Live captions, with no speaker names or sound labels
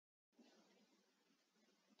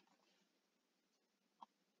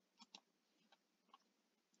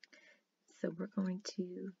So we're going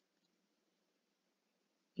to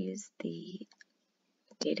use the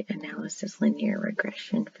data analysis linear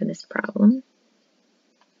regression for this problem.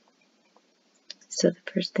 So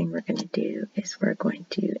the first thing we're going to do is we're going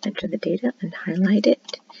to enter the data and highlight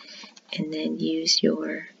it, and then use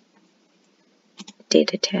your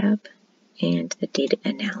data tab and the data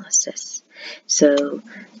analysis. So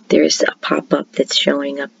there's a pop-up that's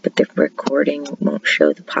showing up, but the recording won't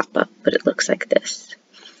show the pop-up, but it looks like this.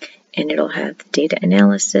 And it'll have the data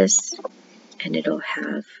analysis, and it'll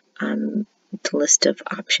have the list of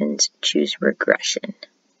options, choose regression.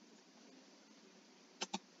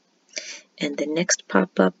 And the next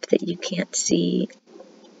pop-up that you can't see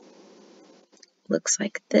looks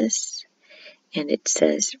like this, and it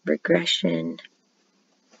says regression,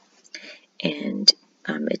 and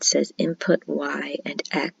it says input Y and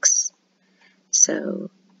X. So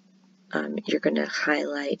you're going to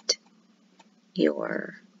highlight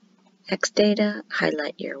your X data,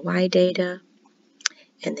 highlight your Y data,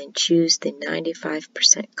 and then choose the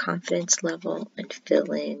 95% confidence level and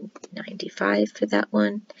fill in 95 for that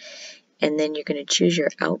one. And then you're going to choose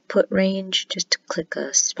your output range, just to click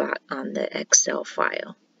a spot on the Excel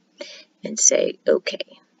file and say OK.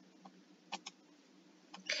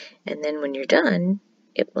 And then when you're done,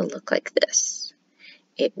 it will look like this.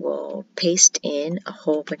 It will paste in a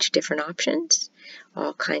whole bunch of different options,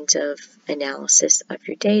 all kinds of analysis of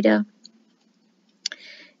your data.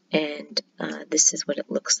 And this is what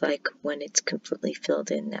it looks like when it's completely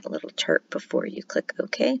filled in that little chart before you click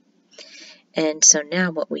OK. And so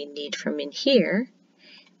now what we need from in here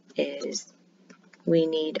is we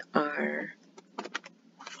need our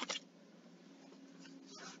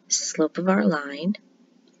slope of our line,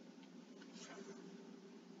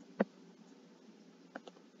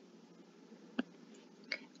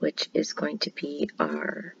 which is going to be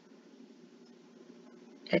our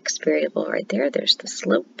X variable right there. There's the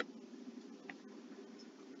slope.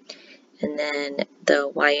 And then the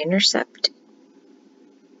y-intercept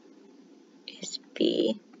is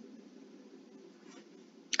B.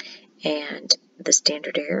 And the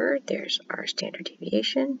standard error, there's our standard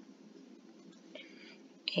deviation.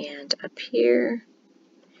 And up here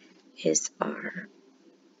is our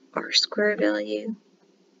R-square value.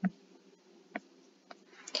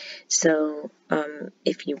 So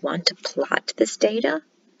if you want to plot this data,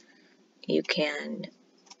 you can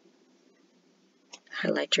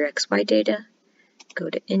highlight your XY data, go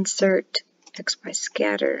to Insert, XY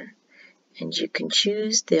Scatter, and you can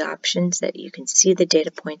choose the options that you can see the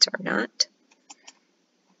data points or not.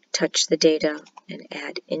 Touch the data and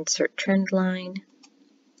add Insert Trend Line,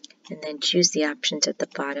 and then choose the options at the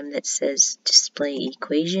bottom that says Display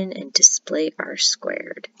Equation and Display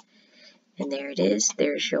R-squared. And there it is.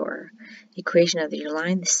 There's your equation of your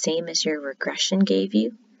line, the same as your regression gave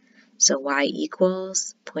you. So y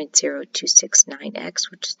equals 0.0269x,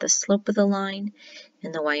 which is the slope of the line,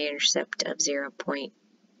 and the y-intercept of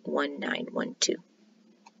 0.1912.